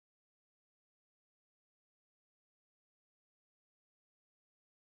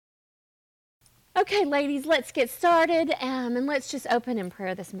Okay, ladies, let's get started and let's just open in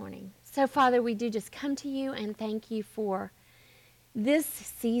prayer this morning. So, Father, we do just come to you and thank you for this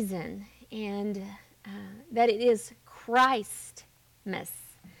season and that it is Christmas,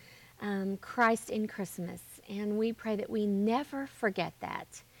 Christ in Christmas. And we pray that we never forget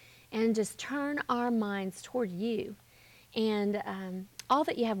that and just turn our minds toward you and all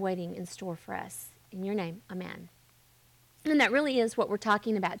that you have waiting in store for us. In your name, amen. And that really is what we're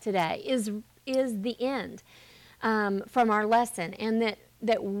talking about today, is the end from our lesson, and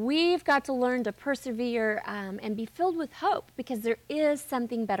that we've got to learn to persevere and be filled with hope, because there is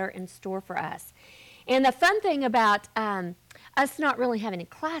something better in store for us. And the fun thing about us not really having a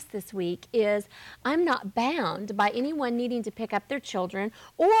class this week is I'm not bound by anyone needing to pick up their children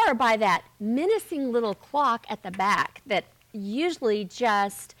or by that menacing little clock at the back that usually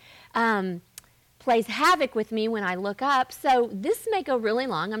just plays havoc with me when I look up. So this may go really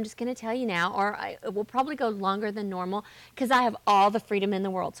long. I'm just going to tell you now, or it will probably go longer than normal because I have all the freedom in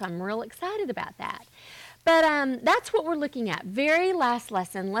the world. So I'm real excited about that. But that's what we're looking at. Very last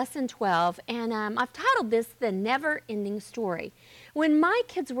lesson, lesson 12. And I've titled this The Never Ending Story. When my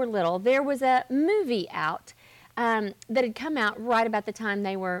kids were little, there was a movie out that had come out right about the time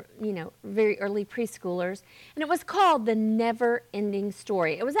they were, very early preschoolers. And it was called The Never Ending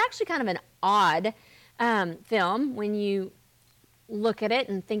Story. It was actually kind of an odd film when you look at it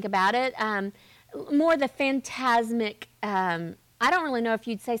and think about it. More the phantasmic, I don't really know if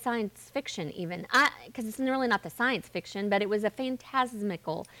you'd say science fiction even, because it's really not the science fiction, but it was a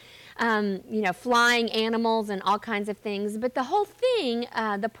phantasmical, flying animals and all kinds of things. But the whole thing,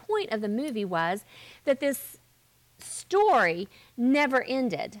 the point of the movie was that this story never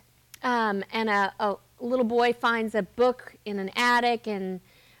ended. And a little boy finds a book in an attic, and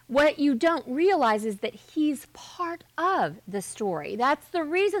what you don't realize is that he's part of the story. That's the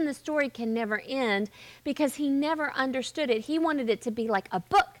reason the story can never end, because he never understood it. He wanted it to be like a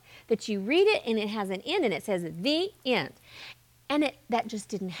book that you read it and it has an end and it says the end. And that just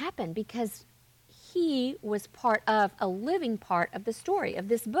didn't happen because he was part of a living part of the story of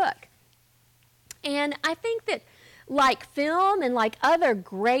this book. And I think that like film and like other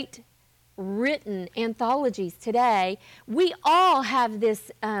great written anthologies today, we all have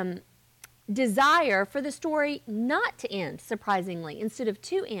this desire for the story not to end, surprisingly, instead of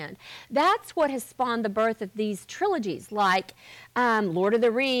to end. That's what has spawned the birth of these trilogies like Lord of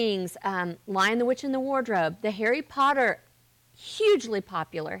the Rings, Lion, the Witch, and the Wardrobe, the Harry Potter, hugely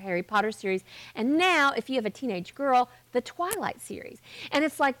popular Harry Potter series, and now, if you have a teenage girl, the Twilight series. And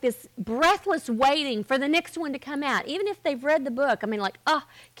it's like this breathless waiting for the next one to come out, even if they've read the book. I mean, like,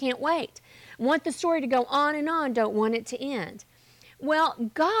 can't wait. Want the story to go on and on, don't want it to end. Well,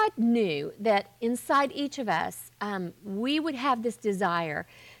 God knew that inside each of us, we would have this desire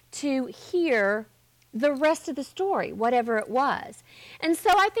to hear the rest of the story, whatever it was. And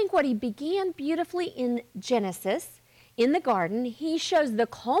so I think what he began beautifully in Genesis, in the garden, he shows the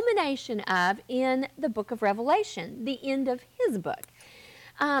culmination of in the book of Revelation, the end of his book.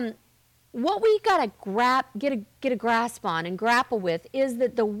 What we got to get a grasp on and grapple with is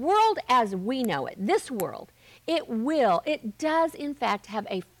that the world as we know it, this world, it does in fact have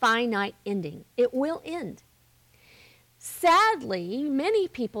a finite ending. It will end. Sadly, many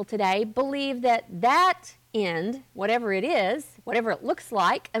people today believe that end, whatever it is, whatever it looks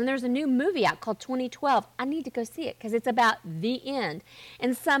like, and there's a new movie out called 2012. I need to go see it because it's about the end.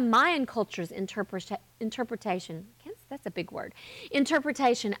 And some Mayan cultures' interpretation, that's a big word,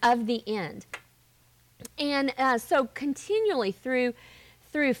 interpretation of the end. And so continually through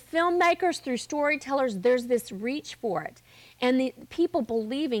filmmakers, through storytellers, there's this reach for it. And the people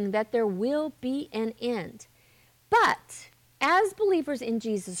believing that there will be an end. But as believers in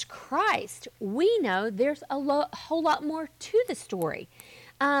Jesus Christ, we know there's a whole lot more to the story.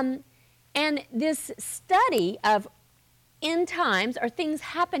 And this study of end times, or things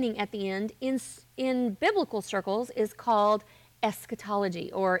happening at the end, in biblical circles is called eschatology,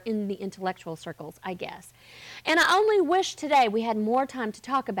 or in the intellectual circles, I guess. And I only wish today we had more time to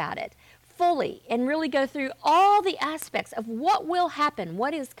talk about it fully and really go through all the aspects of what will happen,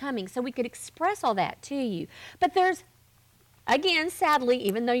 what is coming, so we could express all that to you. But there's, again, sadly,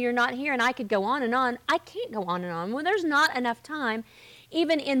 even though you're not here and I could go on and on, I can't go on and on. Well, there's not enough time,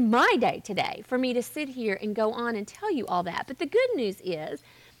 even in my day today, for me to sit here and go on and tell you all that. But the good news is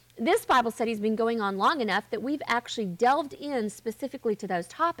this Bible study has been going on long enough that we've actually delved in specifically to those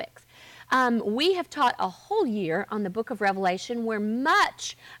topics. We have taught a whole year on the book of Revelation where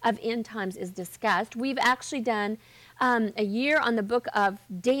much of end times is discussed. We've actually done a year on the book of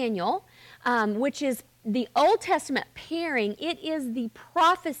Daniel, which is the Old Testament pairing, it is the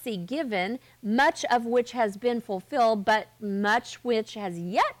prophecy given, much of which has been fulfilled, but much which has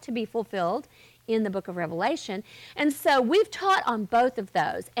yet to be fulfilled in the book of Revelation. And so we've taught on both of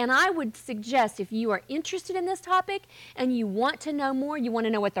those. And I would suggest, if you are interested in this topic and you want to know more, you want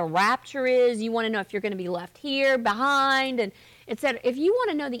to know what the rapture is, you want to know if you're going to be left here behind, and etc. If you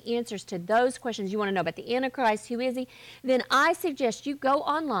want to know the answers to those questions, you want to know about the Antichrist, who is he, then I suggest you go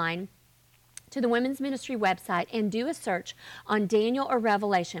online to the Women's Ministry website and do a search on Daniel or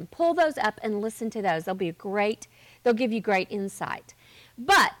Revelation. Pull those up and listen to those. They'll give you great insight.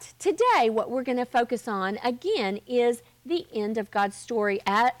 But today, what we're going to focus on, again, is the end of God's story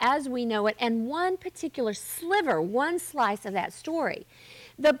as we know it, and one particular sliver, one slice of that story.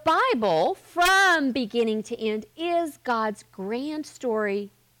 The Bible, from beginning to end, is God's grand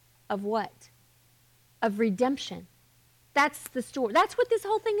story of what? Of redemption. That's the story. That's what this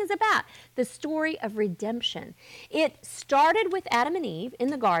whole thing is about, the story of redemption. It started with Adam and Eve in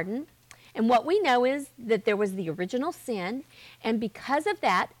the garden, and what we know is that there was the original sin, and because of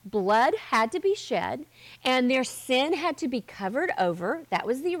that, blood had to be shed, and their sin had to be covered over. That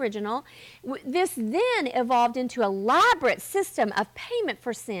was the original. This then evolved into an elaborate system of payment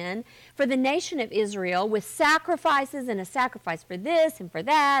for sin for the nation of Israel, with sacrifices and a sacrifice for this and for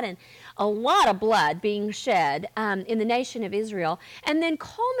that, and a lot of blood being shed in the nation of Israel, and then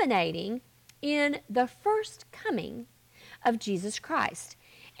culminating in the first coming of Jesus Christ.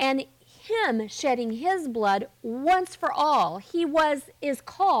 And him shedding his blood once for all. He is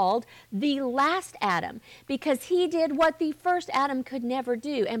called the last Adam because he did what the first Adam could never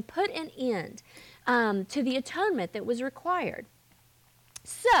do and put an end to the atonement that was required.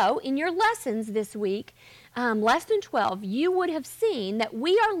 So, in your lessons this week, lesson 12, you would have seen that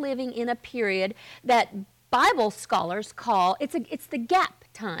we are living in a period that Bible scholars call, it's the gap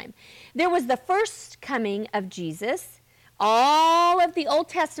time. There was the first coming of Jesus. All of the Old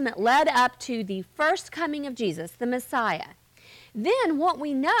Testament led up to the first coming of Jesus, the Messiah. Then what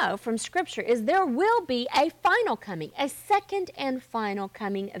we know from Scripture is there will be a final coming, a second and final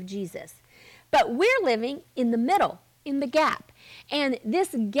coming of Jesus. But we're living in the middle, in the gap. And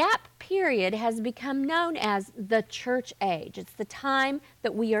this gap period has become known as the church age. It's the time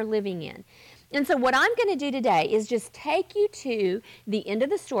that we are living in. And so what I'm going to do today is just take you to the end of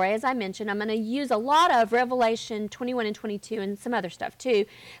the story. As I mentioned, I'm going to use a lot of Revelation 21 and 22 and some other stuff too.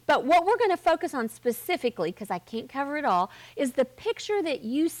 But what we're going to focus on specifically, because I can't cover it all, is the picture that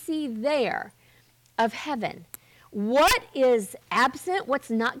you see there of heaven. What is absent, what's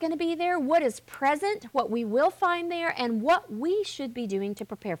not going to be there, what is present, what we will find there, and what we should be doing to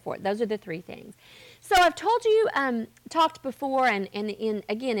prepare for it. Those are the three things. So I've told you, talked before, and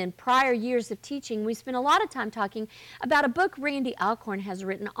in prior years of teaching, we spent a lot of time talking about a book Randy Alcorn has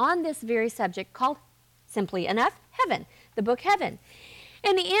written on this very subject called, simply enough, Heaven, the book Heaven.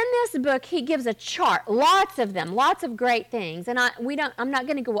 And in this book, he gives a chart, lots of them, lots of great things. And I'm not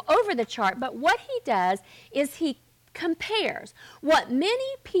going to go over the chart, but what he does is he compares what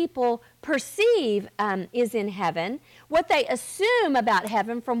many people perceive is in heaven, what they assume about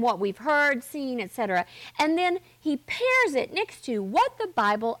heaven from what we've heard, seen, etc. And then he pairs it next to what the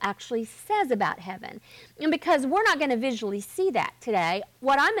Bible actually says about heaven. And because we're not going to visually see that today,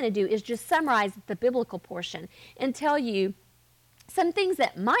 what I'm going to do is just summarize the biblical portion and tell you some things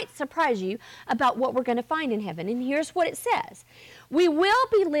that might surprise you about what we're going to find in heaven. And here's what it says. We will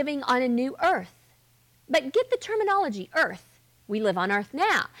be living on a new earth. But get the terminology, earth. We live on earth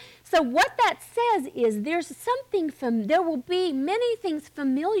now. So what that says is there will be many things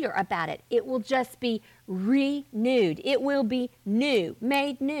familiar about it. It will just be renewed. It will be new,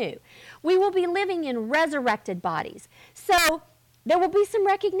 made new. We will be living in resurrected bodies. So there will be some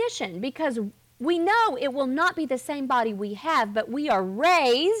recognition because we know it will not be the same body we have, but we are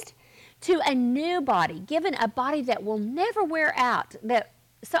raised to a new body, given a body that will never wear out.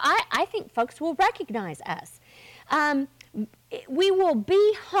 So I think folks will recognize us. We will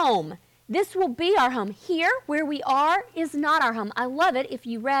be home. This will be our home. Here, where we are, is not our home. I love it. If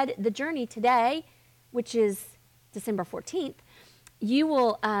you read The Journey today, which is December 14th, you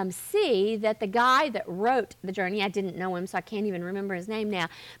will see that the guy that wrote The Journey, I didn't know him, so I can't even remember his name now,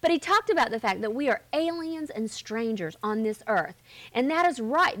 but he talked about the fact that we are aliens and strangers on this earth. And that is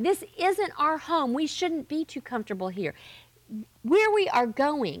right. This isn't our home. We shouldn't be too comfortable here. Where we are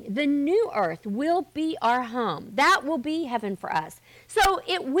going, the new earth will be our home. That will be heaven for us. So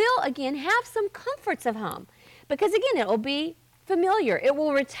it will, again, have some comforts of home. Because, again, it will be familiar. It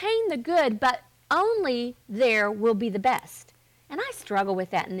will retain the good, but only there will be the best. And I struggle with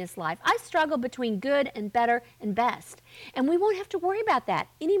that in this life. I struggle between good and better and best. And we won't have to worry about that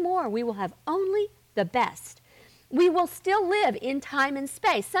anymore. We will have only the best. We will still live in time and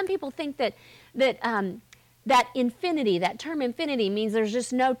space. Some people think that infinity, that term infinity, means there's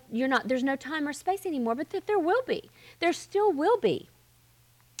just there's no time or space anymore, but that there will be. There still will be.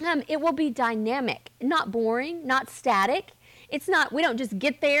 It will be dynamic, not boring, not static. It's not, we don't just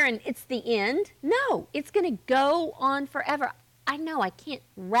get there and it's the end. No, it's going to go on forever. I know I can't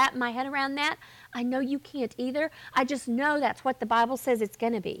wrap my head around that. I know you can't either. I just know that's what the Bible says it's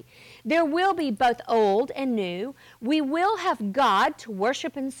going to be. There will be both old and new. We will have God to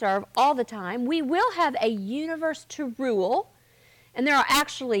worship and serve all the time. We will have a universe to rule. And there are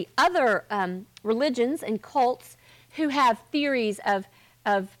actually other religions and cults who have theories of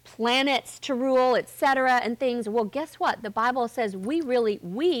planets to rule, etc., and things. Well, guess what? The Bible says we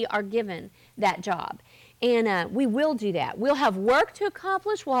are given that job. And we will do that. We'll have work to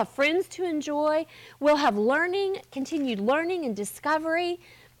accomplish. We'll have friends to enjoy. We'll have learning, continued learning and discovery.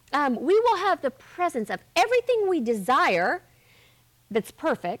 We will have the presence of everything we desire that's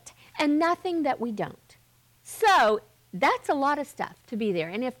perfect and nothing that we don't. So that's a lot of stuff to be there.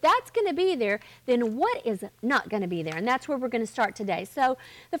 And if that's going to be there, then what is not going to be there? And that's where we're going to start today. So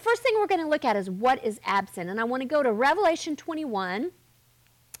the first thing we're going to look at is what is absent. And I want to go to Revelation 21.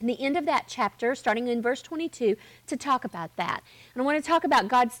 The end of that chapter, starting in verse 22, to talk about that. And I want to talk about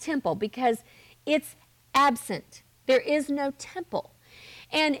God's temple because it's absent. There is no temple.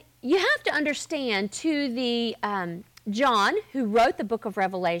 And you have to understand, to the John, who wrote the book of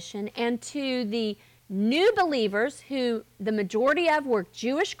Revelation, and to the new believers, who the majority of were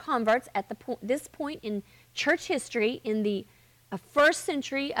Jewish converts at this point in church history, in the first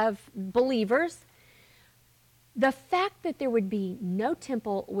century of believers, the fact that there would be no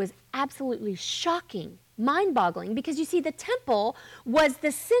temple was absolutely shocking, mind-boggling, because you see, the temple was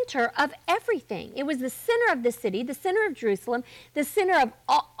the center of everything. It was the center of the city, the center of Jerusalem, the center of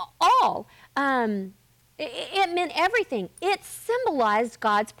all. It meant everything. It symbolized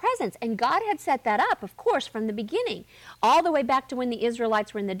God's presence, and God had set that up, of course, from the beginning, all the way back to when the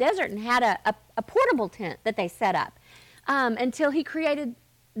Israelites were in the desert and had a portable tent that they set up until He created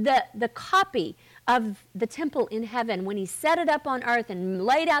the copy of the temple in heaven when He set it up on earth and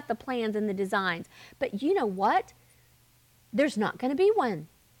laid out the plans and the designs. But you know what? There's not going to be one.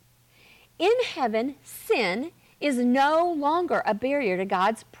 In heaven, sin is no longer a barrier to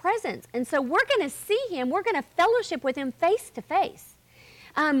God's presence. And so we're going to see Him, we're going to fellowship with Him face to face.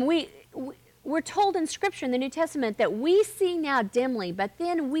 We're told in Scripture in the New Testament that we see now dimly, but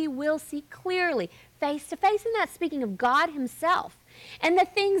then we will see clearly, face to face. And that's speaking of God Himself. And the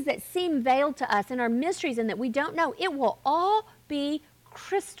things that seem veiled to us and are mysteries and that we don't know, it will all be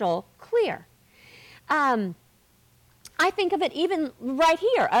crystal clear. I think of it even right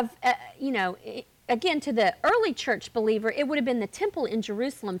here, again, to the early church believer, it would have been the temple in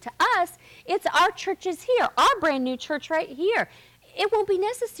Jerusalem. To us, it's our churches here, our brand new church right here. It won't be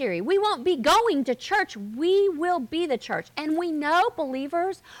necessary. We won't be going to church. We will be the church. And we know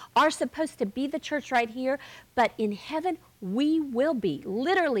believers are supposed to be the church right here, but in heaven, we will be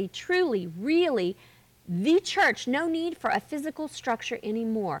literally, truly, really the church. No need for a physical structure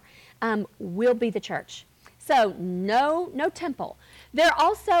anymore. We'll be the church. So no temple. There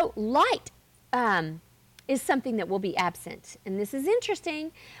also light is something that will be absent. And this is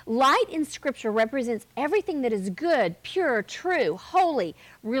interesting. Light in Scripture represents everything that is good, pure, true, holy,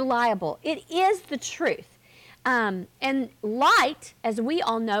 reliable. It is the truth. And light, as we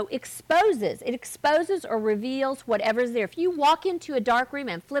all know, exposes. It exposes or reveals whatever's there. If you walk into a dark room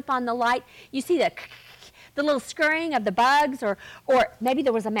and flip on the light, you see the little scurrying of the bugs, or maybe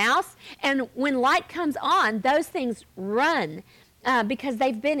there was a mouse. And when light comes on, those things run because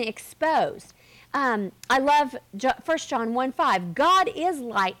they've been exposed. I love 1 John 1:5. God is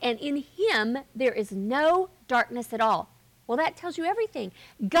light, and in Him there is no darkness at all. Well, that tells you everything.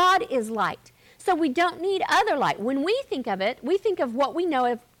 God is light. So we don't need other light. When we think of it, we think of what we know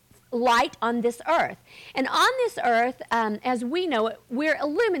of light on this earth. And on this earth, as we know it, we're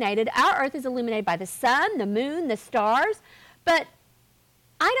illuminated. Our earth is illuminated by the sun, the moon, the stars. But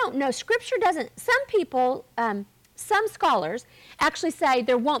I don't know. Scripture doesn't. Some people... some scholars actually say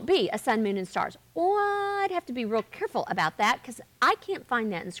there won't be a sun, moon, and stars. Oh, I'd have to be real careful about that because I can't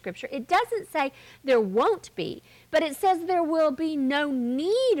find that in Scripture. It doesn't say there won't be, but it says there will be no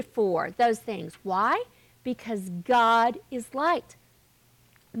need for those things. Why? Because God is light.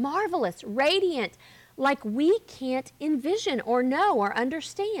 Marvelous, radiant, like we can't envision or know or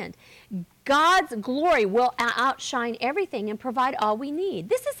understand. God's glory will outshine everything and provide all we need.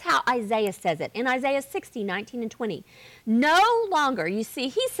 This is how Isaiah says it in Isaiah 60:19 and 20. No longer, you see,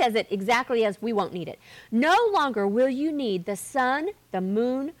 he says it exactly as we won't need it. No longer will you need the sun, the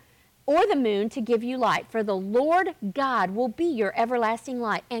moon, or the moon to give you light, for the Lord God will be your everlasting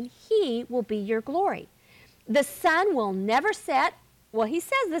light, and he will be your glory. The sun will never set. Well, he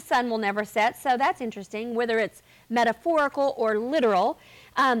says the sun will never set, so that's interesting, whether it's metaphorical or literal.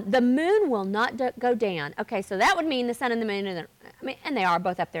 The moon will not go down. Okay, so that would mean the sun and the moon, and they are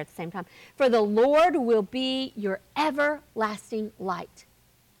both up there at the same time. For the Lord will be your everlasting light.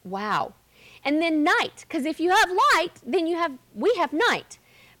 Wow. And then night, because if you have light, then we have night.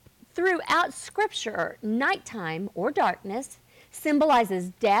 Throughout Scripture, nighttime or darkness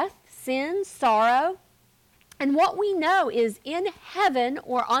symbolizes death, sin, sorrow. And what we know is in heaven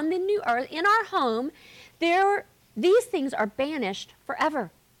or on the new earth, in our home, these things are banished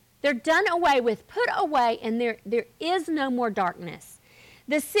forever. They're done away with, put away, and there is no more darkness.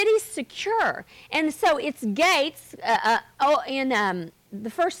 The city's secure, and so its gates, in the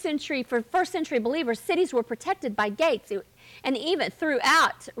first century, for first century believers, cities were protected by gates. And even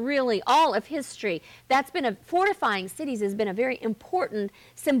throughout really all of history, fortifying cities has been a very important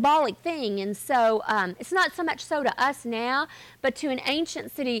symbolic thing. And so it's not so much so to us now, but to an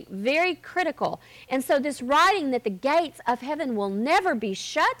ancient city, very critical. And so this writing that the gates of heaven will never be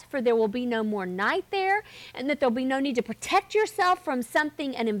shut, for there will be no more night there, and that there'll be no need to protect yourself from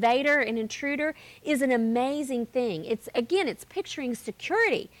something, an invader, an intruder, is an amazing thing. It's picturing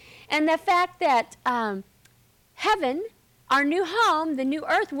security. And the fact that heaven, our new home, the new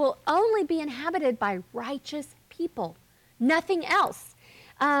earth, will only be inhabited by righteous people, nothing else.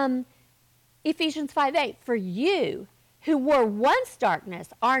 Ephesians 5:8, for you who were once darkness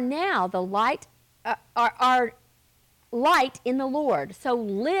are now the light, are light in the Lord. So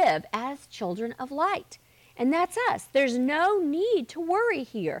live as children of light. And that's us. There's no need to worry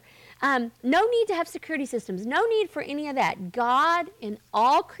here. No need to have security systems. No need for any of that. God in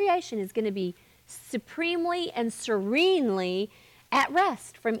all creation is going to be supremely and serenely at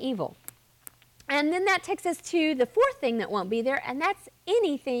rest from evil. And then that takes us to the fourth thing that won't be there, and that's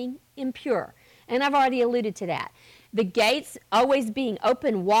anything impure. And I've already alluded to that. The gates always being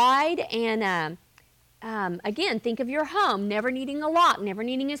open wide, and again, think of your home never needing a lock, never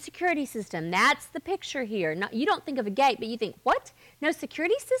needing a security system. That's the picture here. You don't think of a gate, but you think, what? No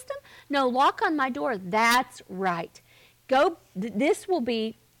security system? No lock on my door? That's right. This will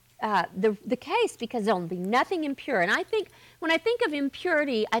be the case, because there'll be nothing impure. And I think when I think of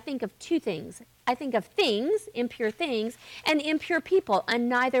impurity, I think of two things. I think of things, impure things, and impure people, and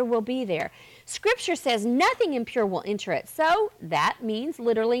neither will be there. Scripture says nothing impure will enter it, so that means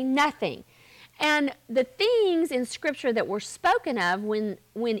literally nothing. And the things in Scripture that were spoken of when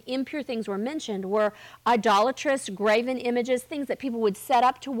impure things were mentioned were idolatrous, graven images, things that people would set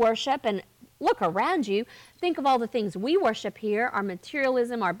up to worship. And look around you. Think of all the things we worship here, our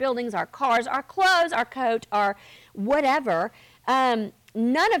materialism, our buildings, our cars, our clothes, our coat, our whatever.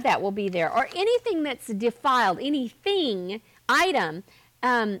 None of that will be there. Or anything that's defiled, anything, item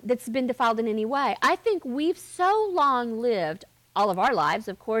that's been defiled in any way. I think we've so long lived, all of our lives,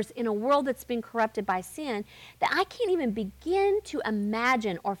 of course, in a world that's been corrupted by sin, that I can't even begin to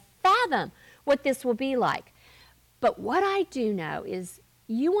imagine or fathom what this will be like. But what I do know is,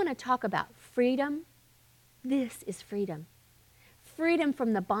 you want to talk about freedom? This is freedom. Freedom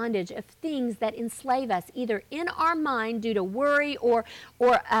from the bondage of things that enslave us, either in our mind due to worry or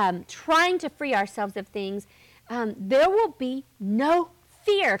trying to free ourselves of things. There will be no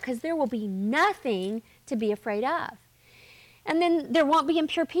fear, because there will be nothing to be afraid of. And then there won't be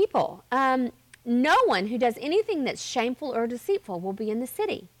impure people. No one who does anything that's shameful or deceitful will be in the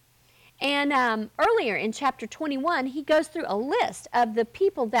city. And earlier in chapter 21, he goes through a list of the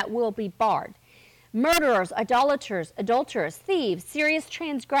people that will be barred. Murderers, idolaters, adulterers, thieves, serious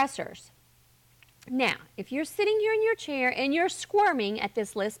transgressors. Now, if you're sitting here in your chair and you're squirming at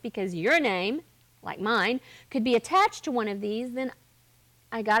this list because your name, like mine, could be attached to one of these, then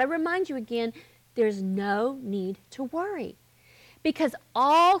I got to remind you again, there's no need to worry. Because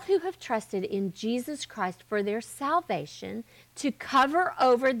all who have trusted in Jesus Christ for their salvation to cover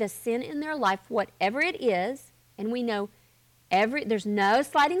over the sin in their life, whatever it is, and we know there's no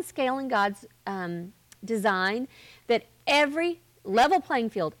sliding scale in God's design, that every level playing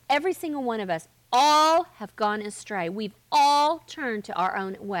field, every single one of us, all have gone astray. We've all turned to our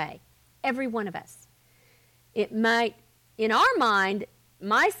own way, every one of us. It might, in our mind,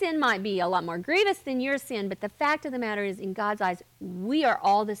 my sin might be a lot more grievous than your sin, but the fact of the matter is, in God's eyes, we are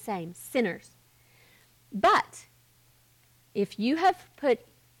all the same, sinners. But if you have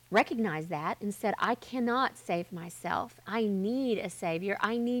recognized that and said, I cannot save myself, I need a Savior,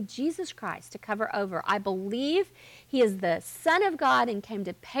 I need Jesus Christ to cover over, I believe He is the Son of God and came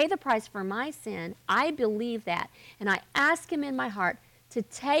to pay the price for my sin, I believe that, and I ask Him in my heart to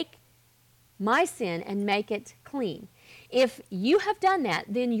take my sin and make it clean. If you have done that,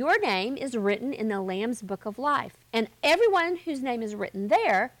 then your name is written in the Lamb's Book of Life. And everyone whose name is written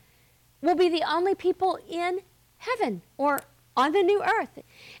there will be the only people in heaven or on the new earth.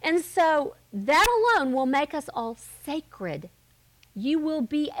 And so that alone will make us all sacred. You will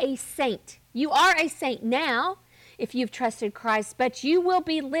be a saint. You are a saint now if you've trusted Christ, but you will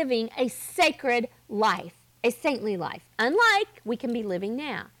be living a sacred life, a saintly life, unlike we can be living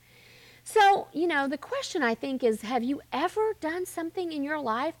now. So, the question I think is, have you ever done something in your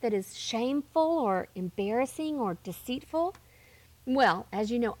life that is shameful or embarrassing or deceitful? Well,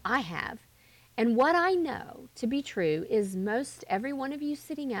 as you know, I have. And what I know to be true is most every one of you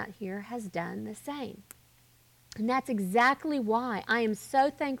sitting out here has done the same. And that's exactly why I am so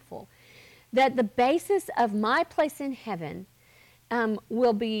thankful that the basis of my place in heaven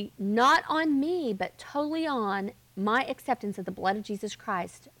will be not on me, but totally on my acceptance of the blood of Jesus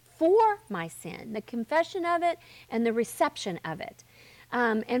Christ for my sin, the confession of it and the reception of it,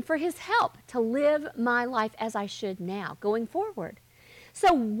 and for his help to live my life as I should now, going forward.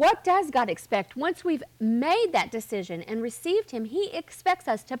 So what does God expect? Once we've made that decision and received him, he expects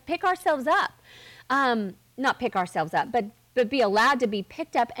us to pick ourselves up. Not pick ourselves up, but be allowed to be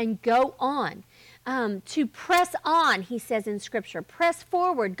picked up and go on. To press on, he says in Scripture. Press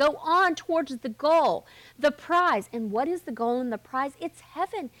forward. Go on towards the goal, the prize. And what is the goal and the prize? It's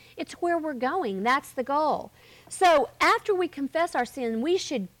heaven. It's where we're going. That's the goal. So after we confess our sin, we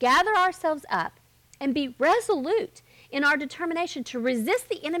should gather ourselves up and be resolute in our determination to resist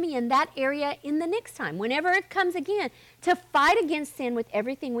the enemy in that area in the next time, whenever it comes again, to fight against sin with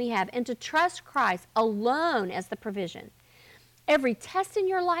everything we have and to trust Christ alone as the provision. Every test in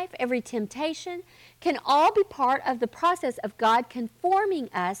your life, every temptation can all be part of the process of God conforming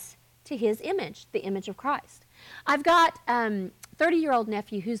us to his image, the image of Christ. I've got a 30-year-old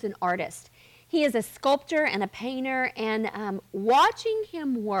nephew who's an artist. He is a sculptor and a painter, and watching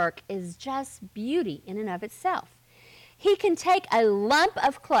him work is just beauty in and of itself. He can take a lump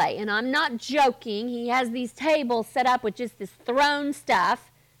of clay, and I'm not joking. He has these tables set up with just this thrown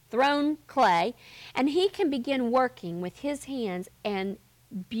clay, and he can begin working with his hands, and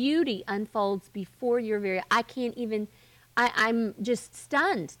beauty unfolds before your very I'm just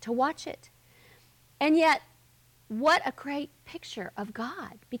stunned to watch it. And yet, what a great picture of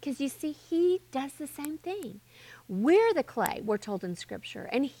God, because you see, he does the same thing. We're the clay, we're told in Scripture,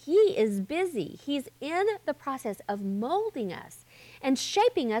 and he is busy. He's in the process of molding us and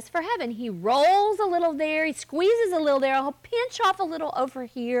shaping us for heaven. He rolls a little there, he squeezes a little there, he'll pinch off a little over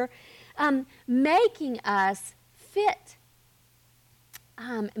here, making us fit,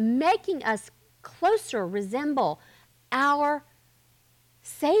 making us closer resemble our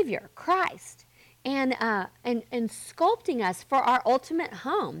Savior, Christ. And sculpting us for our ultimate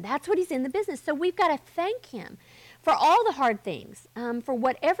home. That's what he's in the business. So we've got to thank him for all the hard things, for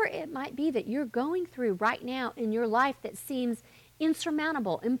whatever it might be that you're going through right now in your life that seems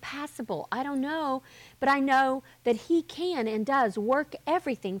insurmountable, impassable. I don't know, but I know that he can and does work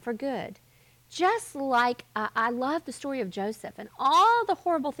everything for good. Just like I love the story of Joseph and all the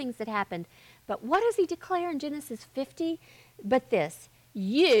horrible things that happened. But what does he declare in Genesis 50? But this.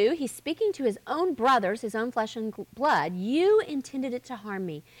 He's speaking to his own brothers, his own flesh and blood, you intended it to harm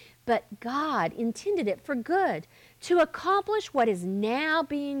me, but God intended it for good, to accomplish what is now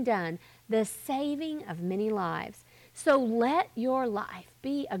being done, the saving of many lives. So let your life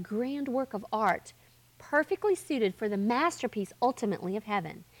be a grand work of art, perfectly suited for the masterpiece ultimately of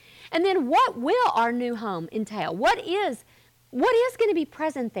heaven. And then what will our new home entail? What is going to be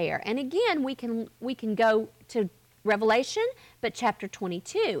present there? And again, we can go to Revelation, but chapter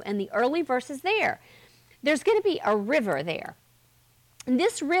 22 and the early verses there. There's going to be a river there. And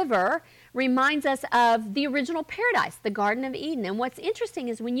this river reminds us of the original paradise, the Garden of Eden. And what's interesting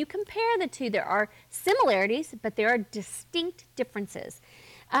is when you compare the two, there are similarities, but there are distinct differences.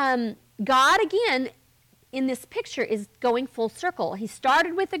 God, again, in this picture is going full circle. He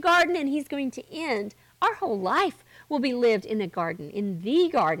started with the garden and he's going to end. Our whole life will be lived in the garden,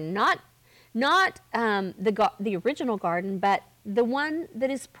 not the original garden, but the one that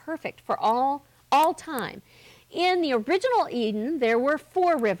is perfect for all time. In the original Eden, there were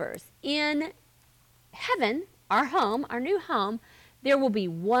 4 rivers. In heaven, our home, our new home, there will be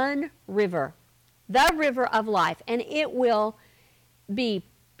one river, the river of life, and it will be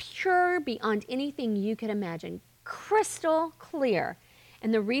pure beyond anything you could imagine, crystal clear.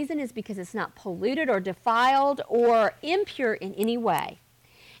 And the reason is because it's not polluted or defiled or impure in any way.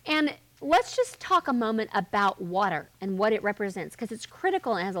 And let's just talk a moment about water and what it represents, because it's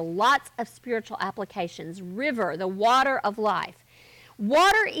critical and has lots of spiritual applications. River, the water of life.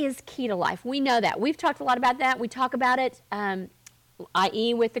 Water is key to life. We know that. We've talked a lot about that. We talk about it,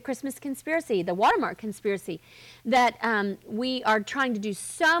 i.e. with the Christmas conspiracy, the watermark conspiracy, that we are trying to do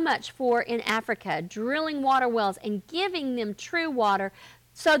so much for in Africa, drilling water wells and giving them true water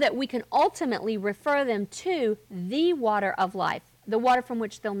so that we can ultimately refer them to the water of life, the water from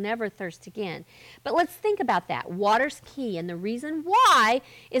which they'll never thirst again. But let's think about that. Water's key, and the reason why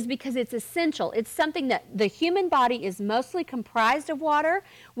is because it's essential. It's something that the human body is mostly comprised of water.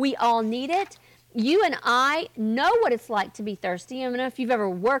 We all need it. You and I know what it's like to be thirsty. I don't know if you've ever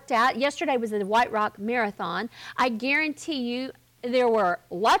worked out. Yesterday was the White Rock Marathon. I guarantee you there were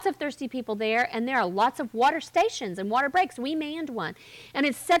lots of thirsty people there, and there are lots of water stations and water breaks. We manned one. And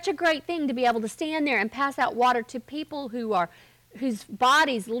it's such a great thing to be able to stand there and pass out water to people whose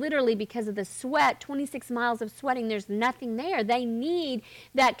bodies literally, because of the sweat, 26 miles of sweating, there's nothing there. They need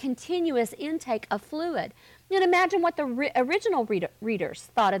that continuous intake of fluid. And imagine what the original readers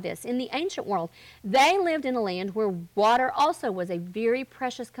thought of this in the ancient world. They lived in a land where water also was a very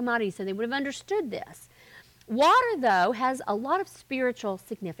precious commodity, so they would have understood this. Water, though, has a lot of spiritual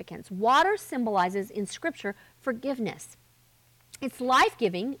significance. Water symbolizes in Scripture forgiveness. It's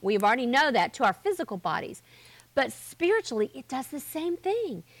life-giving. We already know that to our physical bodies. But spiritually, it does the same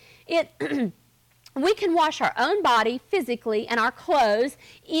thing. We can wash our own body physically and our clothes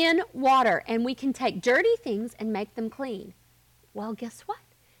in water, and we can take dirty things and make them clean. Well, guess what?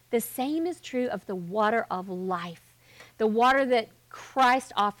 The same is true of the water of life, the water that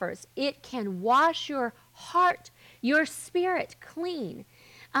Christ offers. It can wash your heart, your spirit clean.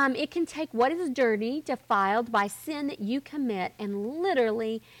 It can take what is dirty, defiled by sin that you commit, and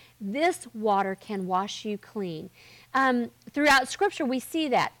literally this water can wash you clean. Throughout Scripture, we see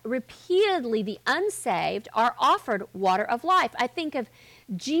that repeatedly the unsaved are offered water of life. I think of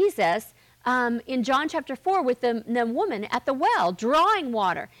Jesus in John chapter 4 with the woman at the well drawing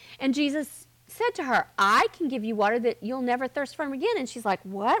water. And Jesus said to her, I can give you water that you'll never thirst from again. And she's like,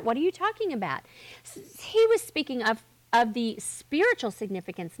 what? What are you talking about? He was speaking of the spiritual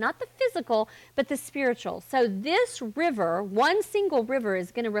significance, not the physical, but the spiritual. So this river, one single river,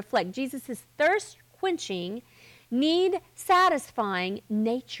 is going to reflect Jesus' thirst-quenching, need-satisfying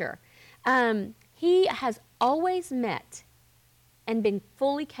nature. He has always met and been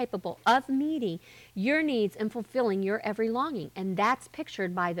fully capable of meeting your needs and fulfilling your every longing. And that's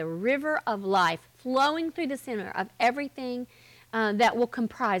pictured by the river of life flowing through the center of everything that will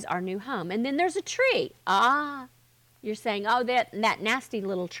comprise our new home. And then there's a tree. You're saying, oh, that nasty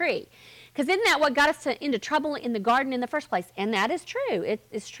little tree. Because isn't that what got us into trouble in the garden in the first place? And that is true.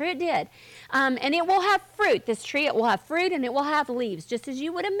 It's true it did. And it will have fruit. This tree, it will have fruit and it will have leaves, just as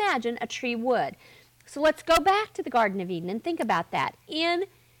you would imagine a tree would. So let's go back to the Garden of Eden and think about that. In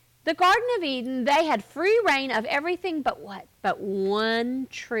the Garden of Eden, they had free reign of everything but what? But one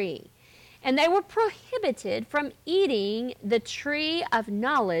tree. And they were prohibited from eating the tree of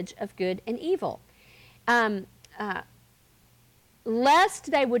knowledge of good and evil.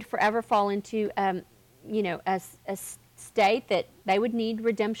 Lest they would forever fall into, a state that they would need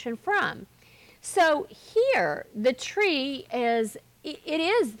redemption from. So here, the tree is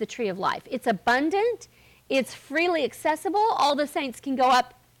the tree of life. It's abundant. It's freely accessible. All the saints can go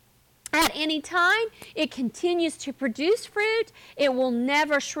up at any time. It continues to produce fruit. It will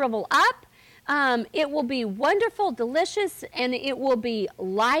never shrivel up. It will be wonderful, delicious, and it will be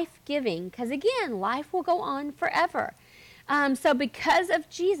life-giving because, again, life will go on forever. So because of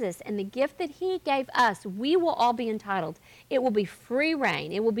Jesus and the gift that He gave us, we will all be entitled. It will be free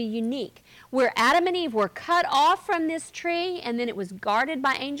reign. It will be unique. Where Adam and Eve were cut off from this tree and then it was guarded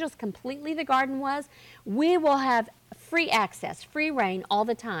by angels, completely the garden was, we will have free access, free reign all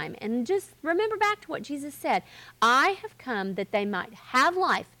the time. And just remember back to what Jesus said. I have come that they might have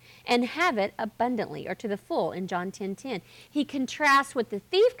life and have it abundantly, or to the full in John 10:10. He contrasts what the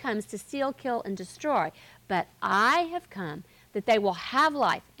thief comes to steal, kill, and destroy. But I have come that they will have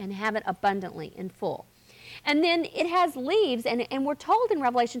life and have it abundantly in full. And then it has leaves, and we're told in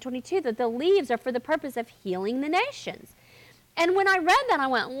Revelation 22 that the leaves are for the purpose of healing the nations. And when I read that, I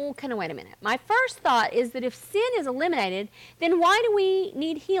went, wait a minute. My first thought is that if sin is eliminated, then why do we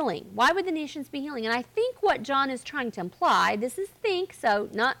need healing? Why would the nations be healing? And I think what John is trying to imply, this is think, so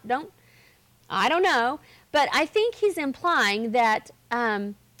I don't know, but I think he's implying that,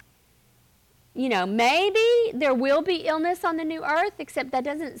 maybe there will be illness on the new earth, except that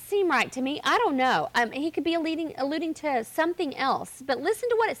doesn't seem right to me. I don't know. He could be alluding to something else. But listen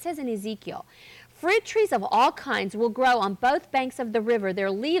to what it says in Ezekiel. fruit trees of all kinds will grow on both banks of the river. Their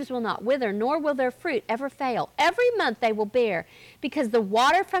leaves will not wither, nor will their fruit ever fail. Every month they will bear, because the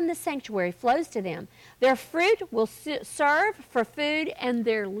water from the sanctuary flows to them. Their fruit will serve for food, and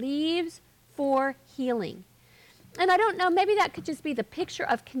their leaves for healing. And I don't know, maybe that could just be the picture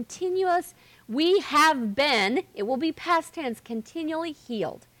of continuous, we have been, it will be past tense, continually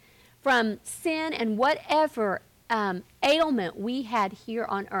healed from sin and whatever ailment we had here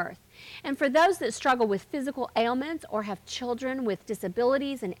on earth. And for those that struggle with physical ailments or have children with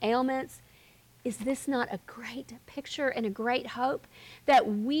disabilities and ailments, is this not a great picture and a great hope that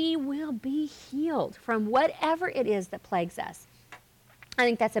we will be healed from whatever it is that plagues us? I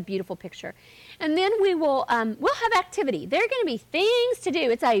think that's a beautiful picture. And then we'll have activity. There are going to be things to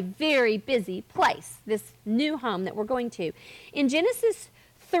do. It's a very busy place, this new home that we're going to. In Genesis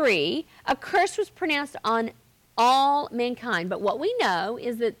 3, a curse was pronounced on all mankind. But what we know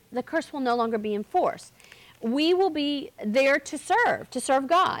is that the curse will no longer be enforced. We will be there to serve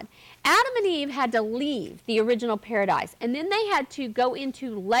God. Adam and Eve had to leave the original paradise, and then they had to go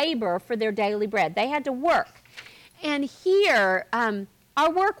into labor for their daily bread. They had to work. And here,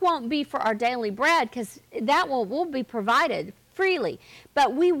 our work won't be for our daily bread, because that will be provided freely.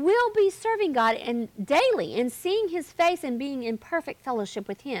 But we will be serving God and daily and seeing His face and being in perfect fellowship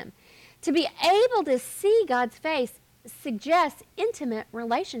with Him. To be able to see God's face suggests intimate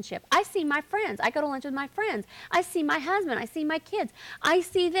relationship. I see my friends. I go to lunch with my friends. I see my husband. I see my kids. I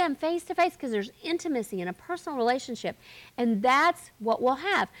see them face to face because there's intimacy and a personal relationship. And that's what we'll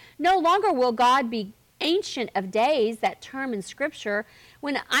have. No longer will God be ancient of days, that term in Scripture.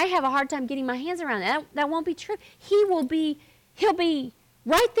 When I have a hard time getting my hands around that won't be true. He'll be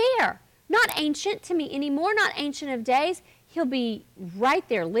right there. Not ancient to me anymore, not ancient of days. He'll be right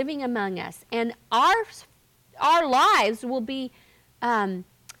there living among us. And our lives will be,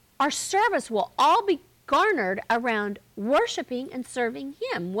 our service will all be garnered around worshiping and serving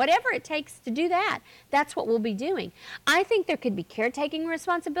Him. Whatever it takes to do that, that's what we'll be doing. I think there could be caretaking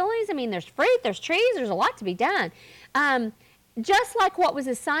responsibilities. I mean, there's fruit, there's trees, there's a lot to be done. Just like what was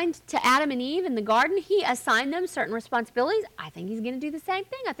assigned to Adam and Eve in the garden, He assigned them certain responsibilities. I think He's going to do the same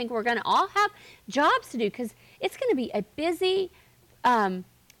thing. I think we're going to all have jobs to do because it's going to be a busy,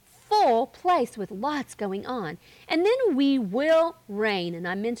 full place with lots going on. And then we will reign. And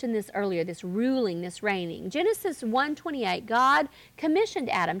I mentioned this earlier, this ruling, this reigning. Genesis 1:28, God commissioned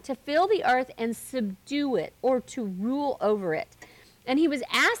Adam to fill the earth and subdue it, or to rule over it. And He was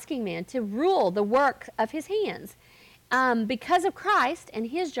asking man to rule the work of his hands. Because of Christ and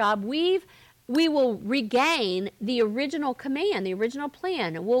His job, we will regain the original command, the original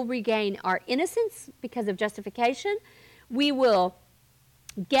plan. We'll regain our innocence because of justification. We will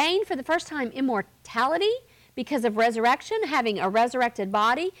gain for the first time immortality because of resurrection, having a resurrected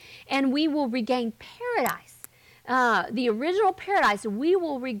body. And we will regain paradise. The original paradise, we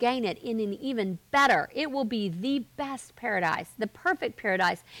will regain it in an even better. It will be the best paradise, the perfect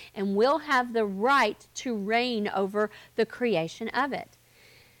paradise, and we'll have the right to reign over the creation of it.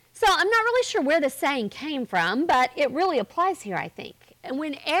 So I'm not really sure where the saying came from, but it really applies here, I think. And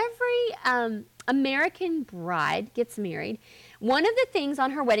when every American bride gets married, one of the things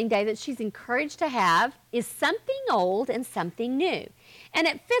on her wedding day that she's encouraged to have is something old and something new. And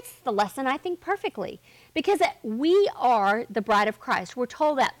it fits the lesson, I think, perfectly. Because we are the bride of Christ. We're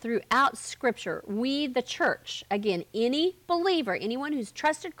told that throughout Scripture. We, the church, again, any believer, anyone who's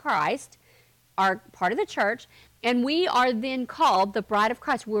trusted Christ, are part of the church, and we are then called the bride of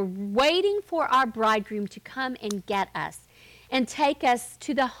Christ. We're waiting for our bridegroom to come and get us and take us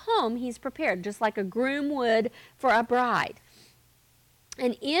to the home He's prepared, just like a groom would for a bride.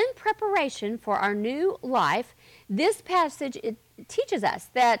 And in preparation for our new life, this passage, it teaches us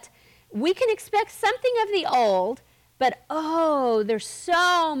that we can expect something of the old, but there's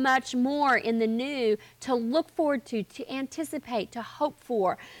so much more in the new to look forward to anticipate, to hope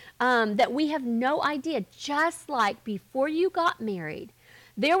for, that we have no idea. Just like before you got married,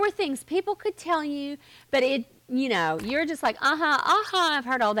 there were things people could tell you, but you're just like, I've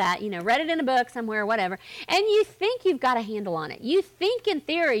heard all that, read it in a book somewhere, whatever. And you think you've got a handle on it. You think in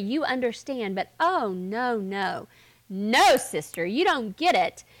theory you understand, but no, sister, you don't get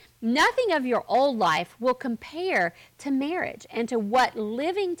it. Nothing of your old life will compare to marriage and to what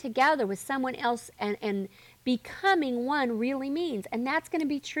living together with someone else and becoming one really means. And that's going to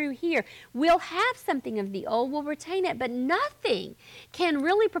be true here. We'll have something of the old, we'll retain it, but nothing can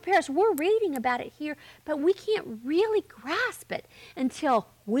really prepare us. We're reading about it here, but we can't really grasp it until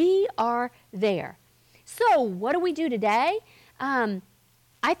we are there. So what do we do today?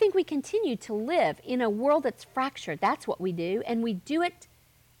 I think we continue to live in a world that's fractured. That's what we do, and we do it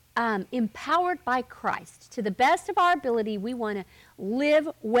empowered by Christ. To the best of our ability, we want to live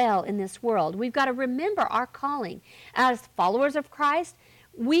well in this world. We've got to remember our calling. As followers of Christ,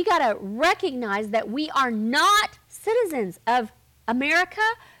 we got to recognize that we are not citizens of America,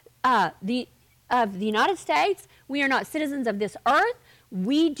 of the United States. We are not citizens of this earth.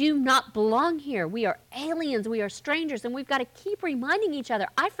 We do not belong here. We are aliens. We are strangers, and we've got to keep reminding each other.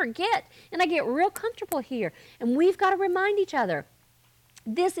 I forget, and I get real comfortable here, and we've got to remind each other.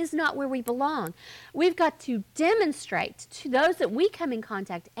 This is not where we belong. We've got to demonstrate to those that we come in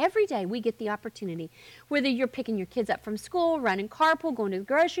contact every day. We get the opportunity, whether you're picking your kids up from school, running carpool, going to the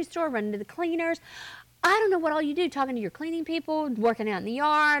grocery store, running to the cleaners. I don't know what all you do, talking to your cleaning people, working out in the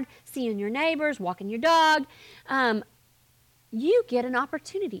yard, seeing your neighbors, walking your dog. You get an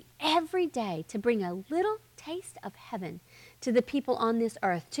opportunity every day to bring a little taste of heaven to the people on this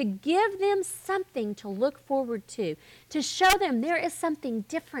earth, to give them something to look forward to show them there is something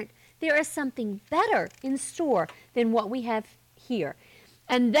different, there is something better in store than what we have here.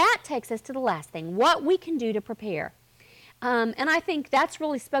 And that takes us to the last thing, what we can do to prepare. And I think that's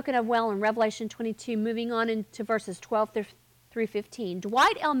really spoken of well in Revelation 22, moving on into verses 12 through 15.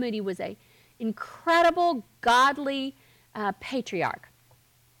 Dwight L. Moody was an incredible, godly patriarch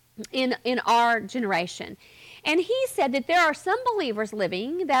in our generation. And he said that there are some believers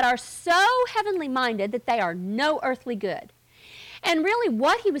living that are so heavenly minded that they are no earthly good. And really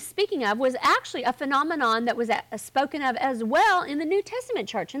what he was speaking of was actually a phenomenon that was spoken of as well in the New Testament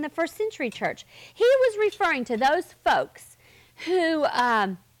church, in the first century church. He was referring to those folks who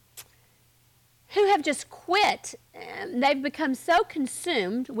have just quit. They've become so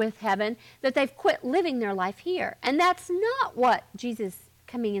consumed with heaven that they've quit living their life here. And that's not what Jesus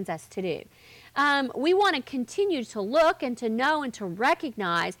commands us to do. We want to continue to look and to know and to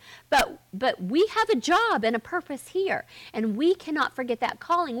recognize, but we have a job and a purpose here, and we cannot forget that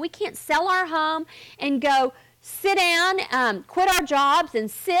calling. We can't sell our home and go sit down, quit our jobs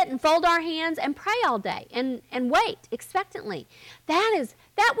and sit and fold our hands and pray all day and wait expectantly. That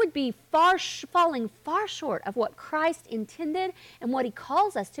would be falling far short of what Christ intended and what he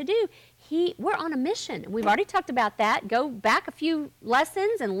calls us to do. We're on a mission. We've already talked about that. Go back a few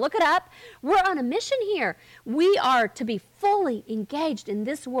lessons and look it up. We're on a mission here. We are to be fully engaged in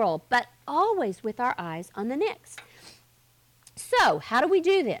this world, but always with our eyes on the next. So, how do we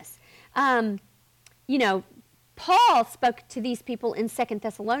do this? Paul spoke to these people in 2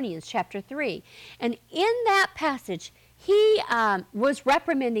 Thessalonians chapter 3. And in that passage, he was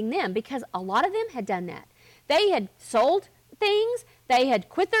reprimanding them because a lot of them had done that. They had sold things, they had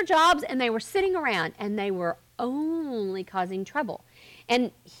quit their jobs, and they were sitting around, and they were only causing trouble.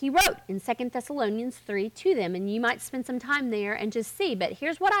 And he wrote in 2 Thessalonians 3 to them, and you might spend some time there and just see, but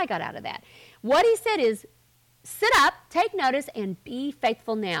here's what I got out of that. What he said is, sit up, take notice, and be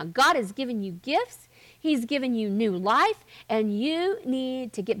faithful now. God has given you gifts. He's given you new life, and you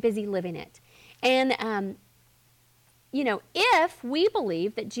need to get busy living it. And, if we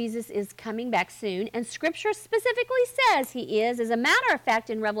believe that Jesus is coming back soon, and Scripture specifically says he is, as a matter of fact,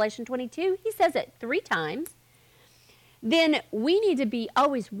 in Revelation 22, he says it 3 times, then we need to be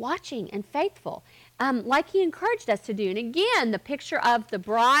always watching and faithful, like he encouraged us to do. And again, the picture of the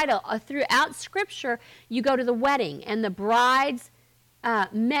bride, throughout Scripture, you go to the wedding, and the bride's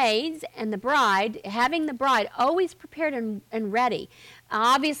maids and the bride, having the bride always prepared and ready.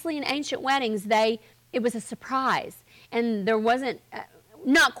 Obviously, in ancient weddings, it was a surprise, and there wasn't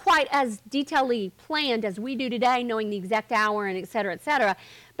not quite as detailedly planned as we do today, knowing the exact hour and et cetera,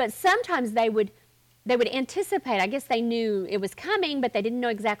 but sometimes they would anticipate. I guess they knew it was coming, but they didn't know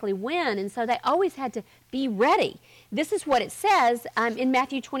exactly when, and so they always had to be ready. This is what it says in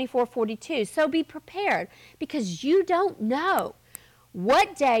Matthew 24:42. So be prepared, because you don't know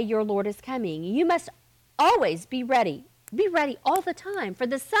what day your Lord is coming. You must always be ready. Be ready all the time, for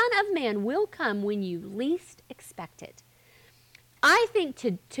the Son of Man will come when you least expect it. I think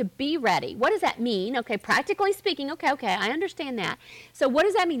to be ready, what does that mean? Okay, practically speaking, okay, I understand that. So what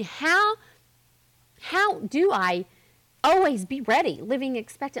does that mean? How do I always be ready, living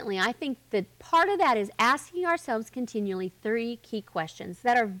expectantly? I think that part of that is asking ourselves continually 3 key questions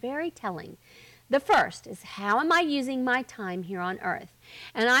that are very telling. The first is, how am I using my time here on earth?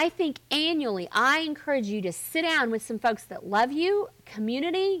 And I think annually, I encourage you to sit down with some folks that love you,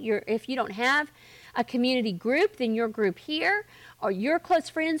 community. If you don't have a community group, then your group here, or your close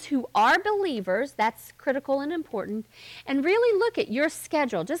friends who are believers, that's critical and important, and really look at your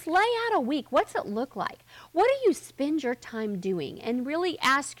schedule. Just lay out a week. What's it look like? What do you spend your time doing? And really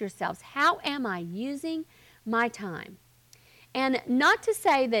ask yourselves, how am I using my time? And not to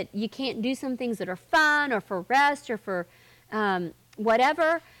say that you can't do some things that are fun or for rest or for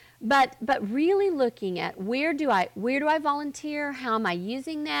whatever, But really looking at where do I volunteer? How am I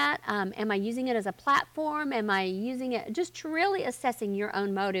using that? Am I using it as a platform? Am I using it just really assessing your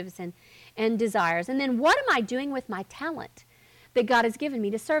own motives and desires? And then what am I doing with my talent that God has given me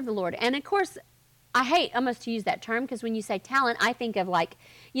to serve the Lord? And of course, I hate almost to use that term because when you say talent, I think of like,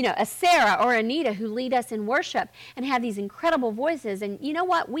 a Sarah or Anita who lead us in worship and have these incredible voices. And you know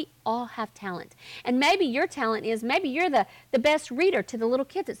what? We all have talent. And maybe your talent is maybe you're the best reader to the little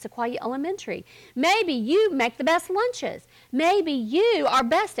kids at Sequoia Elementary. Maybe you make the best lunches. Maybe you are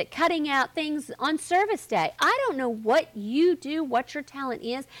best at cutting out things on service day. I don't know what you do, what your talent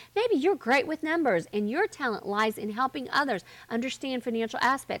is. Maybe you're great with numbers and your talent lies in helping others understand financial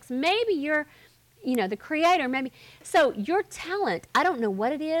aspects. Maybe you're the creator, maybe. So your talent, I don't know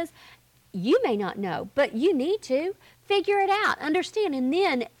what it is. You may not know, but you need to figure it out, understand, and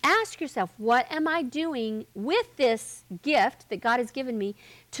then ask yourself, what am I doing with this gift that God has given me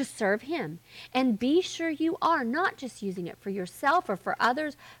to serve Him? And be sure you are not just using it for yourself or for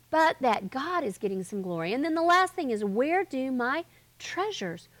others, but that God is getting some glory. And then the last thing is, where do my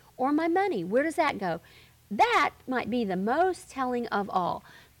treasures or my money, where does that go? That might be the most telling of all.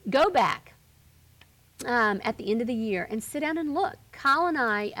 Go back at the end of the year and sit down and look. Kyle and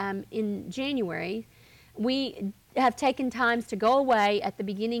I, in January, we have taken times to go away at the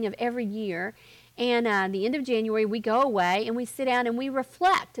beginning of every year. And the end of January, we go away and we sit down and we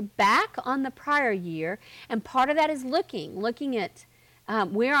reflect back on the prior year. And part of that is looking at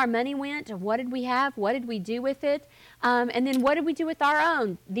where our money went, what did we have, what did we do with it, and then what did we do with our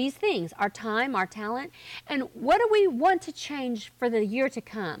own, these things, our time, our talent, and what do we want to change for the year to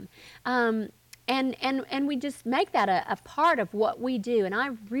come. And we just make that a part of what we do. And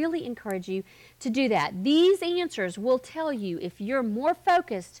I really encourage you to do that. These answers will tell you if you're more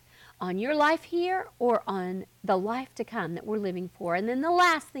focused on your life here or on the life to come that we're living for. And then the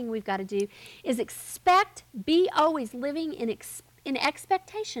last thing we've got to do is be always living in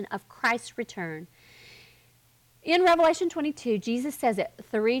expectation of Christ's return. In Revelation 22, Jesus says it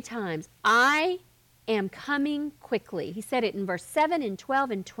 3 times. I am coming quickly. He said it in verse 7 and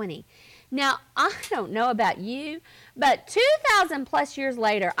 12 and 20. Now, I don't know about you, but 2,000 plus years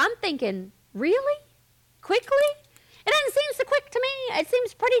later, I'm thinking, really? Quickly? It doesn't seem so quick to me. It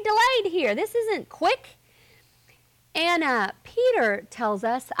seems pretty delayed here. This isn't quick. And Peter tells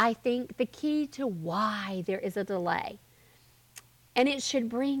us, I think, the key to why there is a delay. And it should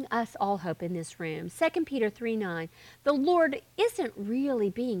bring us all hope in this room. 2 Peter 3:9, the Lord isn't really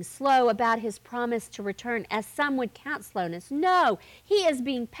being slow about His promise to return as some would count slowness. No, He is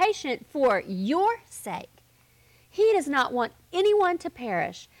being patient for your sake. He does not want anyone to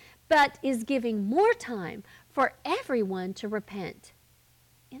perish, but is giving more time for everyone to repent.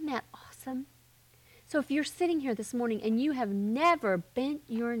 Isn't that awesome? So if you're sitting here this morning and you have never bent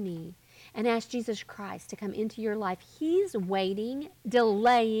your knee and ask Jesus Christ to come into your life, He's waiting,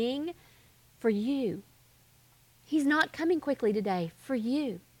 delaying for you. He's not coming quickly today for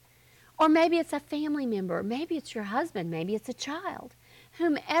you. Or maybe it's a family member, maybe it's your husband, maybe it's a child.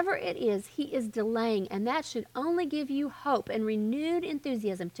 Whomever it is, He is delaying, and that should only give you hope and renewed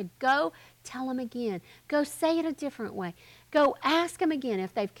enthusiasm to go tell Him again. Go say it a different way. Go ask Him again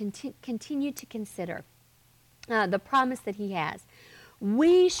if they've continued to consider the promise that He has.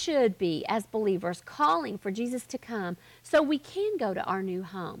 We should be, as believers, calling for Jesus to come so we can go to our new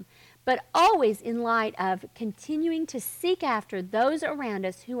home, but always in light of continuing to seek after those around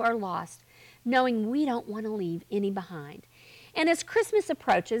us who are lost, knowing we don't want to leave any behind. And as Christmas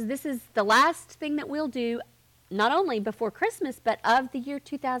approaches, this is the last thing that we'll do, not only before Christmas, but of the year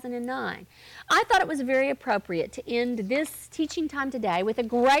 2009. I thought it was very appropriate to end this teaching time today with a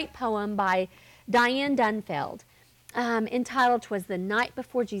great poem by Diane Dunfeld. Entitled "'Twas the Night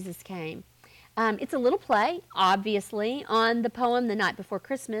Before Jesus Came." It's a little play, obviously, on the poem "The Night Before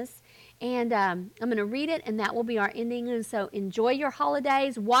Christmas." And I'm going to read it, and that will be our ending. And so enjoy your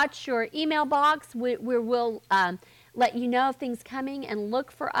holidays. Watch your email box. We'll let you know of things coming, and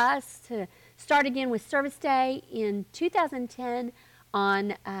look for us to start again with Service Day in 2010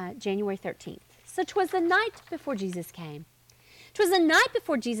 on January 13th. So 'twas the night before Jesus came. 'Twas the night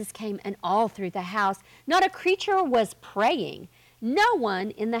before Jesus came, and all through the house not a creature was praying, no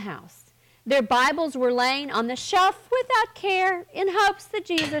one in the house. Their Bibles were laying on the shelf without care, in hopes that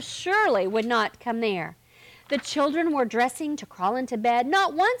Jesus surely would not come there. The children were dressing to crawl into bed.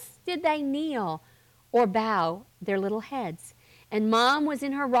 Not once did they kneel or bow their little heads. And Mom was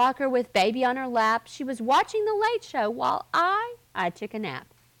in her rocker with baby on her lap. She was watching the Late Show while I took a nap.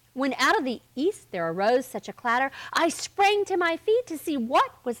 When out of the east there arose such a clatter, I sprang to my feet to see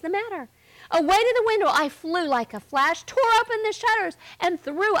what was the matter. Away to the window I flew like a flash, tore open the shutters, and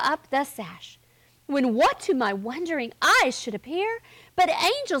threw up the sash. When what to my wondering eyes should appear but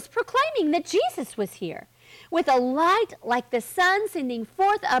angels proclaiming that Jesus was here. With a light like the sun sending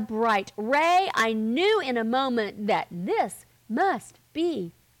forth a bright ray, I knew in a moment that this must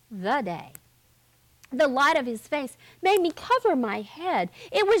be the day. The light of his face made me cover my head.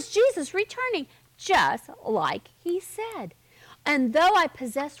 It was Jesus returning, just like he said. And though I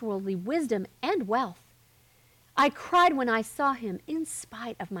possessed worldly wisdom and wealth, I cried when I saw him in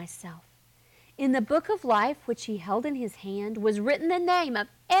spite of myself. In the book of life which he held in his hand was written the name of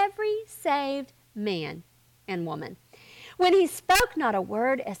every saved man and woman. When he spoke not a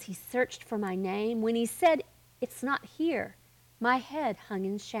word as he searched for my name, when he said, "It's not here," my head hung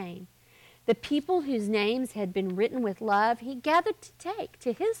in shame. The people whose names had been written with love he gathered to take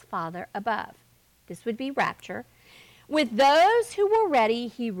to his Father above. This would be rapture. With those who were ready,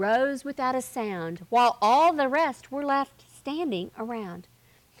 he rose without a sound, while all the rest were left standing around.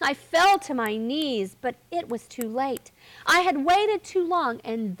 I fell to my knees, but it was too late. I had waited too long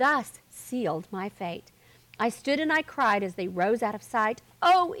and thus sealed my fate. I stood and I cried as they rose out of sight.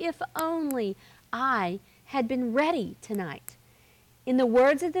 Oh, if only I had been ready tonight. In the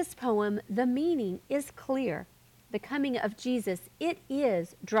words of this poem, the meaning is clear. The coming of Jesus, it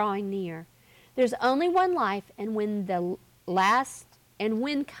is drawing near. There's only one life, and when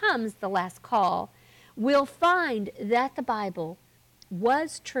comes the last call, we'll find that the Bible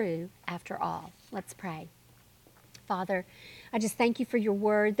was true after all. Let's pray. Father, I just thank you for your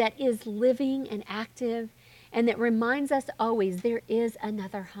word that is living and active and that reminds us always there is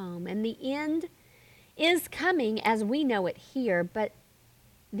another home. And the end is coming as we know it here, but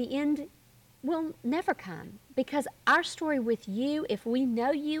the end will never come because our story with you, if we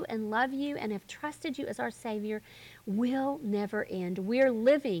know you and love you and have trusted you as our Savior, will never end. We're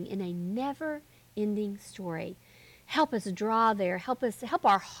living in a never-ending story. Help us draw there. Help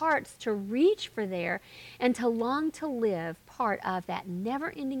our hearts to reach for there and to long to live part of that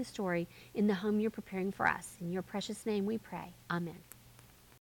never-ending story in the home you're preparing for us. In your precious name we pray. Amen.